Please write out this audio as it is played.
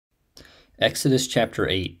Exodus chapter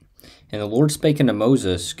 8. And the Lord spake unto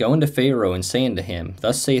Moses, Go unto Pharaoh, and say unto him,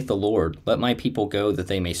 Thus saith the Lord, Let my people go, that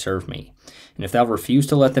they may serve me. And if thou refuse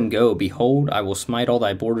to let them go, behold, I will smite all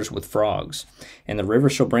thy borders with frogs. And the river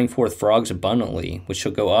shall bring forth frogs abundantly, which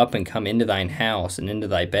shall go up and come into thine house, and into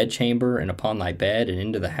thy bedchamber, and upon thy bed, and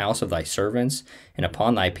into the house of thy servants, and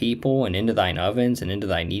upon thy people, and into thine ovens, and into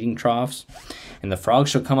thy kneading troughs. And the frogs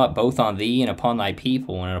shall come up both on thee, and upon thy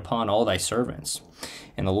people, and upon all thy servants.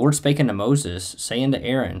 And the Lord spake unto Moses, Say unto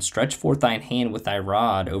Aaron, Stretch forth thine hand with thy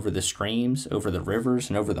rod over the streams, over the rivers,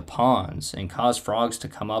 and over the ponds, and cause frogs to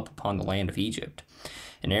come up upon the land of Egypt.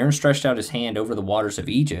 And Aaron stretched out his hand over the waters of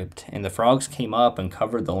Egypt, and the frogs came up and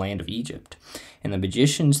covered the land of Egypt. And the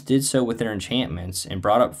magicians did so with their enchantments, and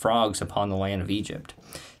brought up frogs upon the land of Egypt.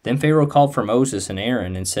 Then Pharaoh called for Moses and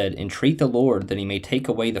Aaron, and said, Entreat the Lord, that he may take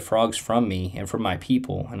away the frogs from me and from my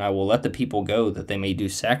people, and I will let the people go, that they may do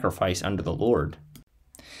sacrifice unto the Lord.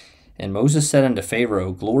 And Moses said unto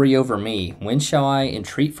Pharaoh, Glory over me, when shall I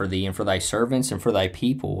entreat for thee and for thy servants and for thy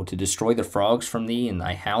people, to destroy the frogs from thee and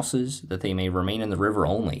thy houses, that they may remain in the river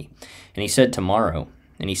only? And he said, Tomorrow.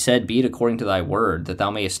 And he said, Be it according to thy word, that thou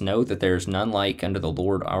mayest know that there is none like unto the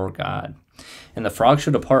Lord our God. And the frogs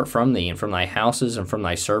shall depart from thee, and from thy houses, and from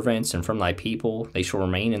thy servants, and from thy people, they shall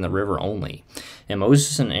remain in the river only. And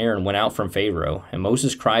Moses and Aaron went out from Pharaoh, and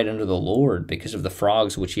Moses cried unto the Lord because of the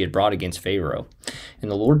frogs which he had brought against Pharaoh. And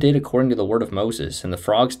the Lord did according to the word of Moses, and the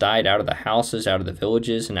frogs died out of the houses, out of the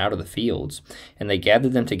villages, and out of the fields, and they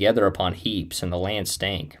gathered them together upon heaps, and the land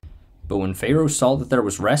stank. But when Pharaoh saw that there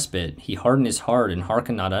was respite, he hardened his heart, and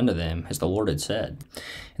hearkened not unto them, as the Lord had said.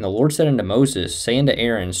 And the Lord said unto Moses, Say unto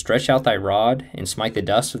Aaron, Stretch out thy rod, and smite the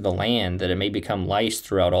dust of the land, that it may become lice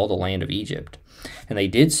throughout all the land of Egypt. And they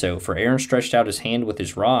did so, for Aaron stretched out his hand with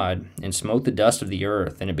his rod, and smote the dust of the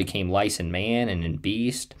earth, and it became lice in man and in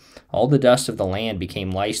beast. All the dust of the land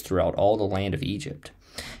became lice throughout all the land of Egypt.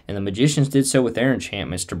 And the magicians did so with their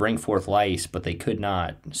enchantments to bring forth lice, but they could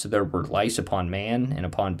not. So there were lice upon man and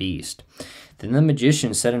upon beast. Then the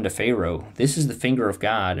magicians said unto Pharaoh, This is the finger of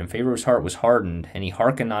God. And Pharaoh's heart was hardened, and he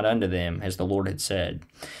hearkened not unto them, as the Lord had said.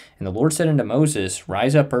 And the Lord said unto Moses,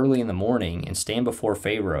 Rise up early in the morning, and stand before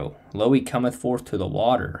Pharaoh. Lo, he cometh forth to the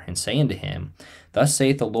water, and say unto him, Thus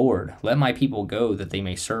saith the Lord, Let my people go, that they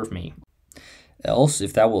may serve me. Else,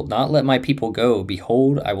 if thou wilt not let my people go,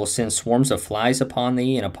 behold, I will send swarms of flies upon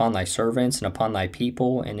thee, and upon thy servants, and upon thy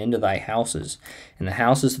people, and into thy houses. And the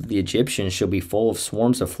houses of the Egyptians shall be full of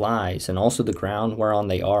swarms of flies, and also the ground whereon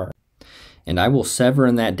they are. And I will sever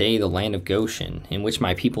in that day the land of Goshen, in which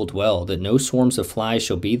my people dwell, that no swarms of flies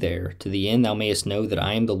shall be there, to the end thou mayest know that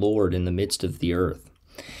I am the Lord in the midst of the earth.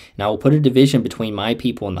 And I will put a division between my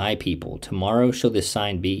people and thy people. Tomorrow shall this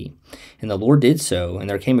sign be. And the Lord did so, and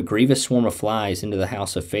there came a grievous swarm of flies into the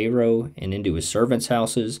house of Pharaoh, and into his servants'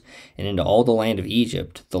 houses, and into all the land of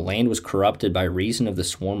Egypt. The land was corrupted by reason of the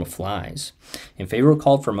swarm of flies. And Pharaoh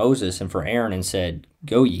called for Moses and for Aaron, and said,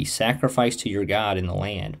 Go ye, sacrifice to your God in the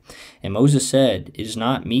land. And Moses said, It is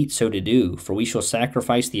not meet so to do, for we shall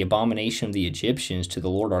sacrifice the abomination of the Egyptians to the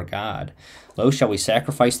Lord our God. Lo, shall we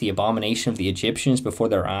sacrifice the abomination of the Egyptians before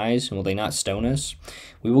their eyes, and will they not stone us?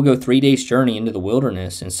 We will go 3 days' journey into the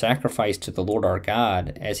wilderness, and sacrifice to the Lord our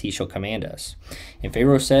God, as he shall command us. And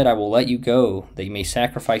Pharaoh said, I will let you go, that you may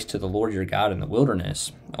sacrifice to the Lord your God in the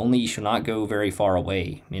wilderness. Only ye shall not go very far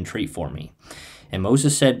away. Entreat for me. And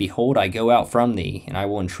Moses said, Behold, I go out from thee, and I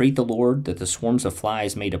will entreat the Lord that the swarms of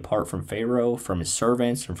flies may depart from Pharaoh, from his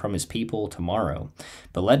servants, and from his people tomorrow.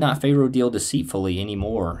 But let not Pharaoh deal deceitfully any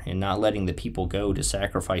more, in not letting the people go to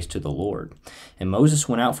sacrifice to the Lord. And Moses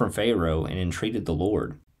went out from Pharaoh, and entreated the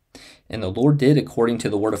Lord. And the Lord did according to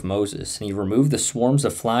the word of Moses, and he removed the swarms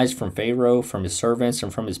of flies from Pharaoh, from his servants,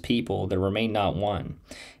 and from his people. There remained not one.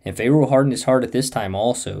 And Pharaoh hardened his heart at this time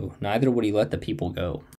also, neither would he let the people go.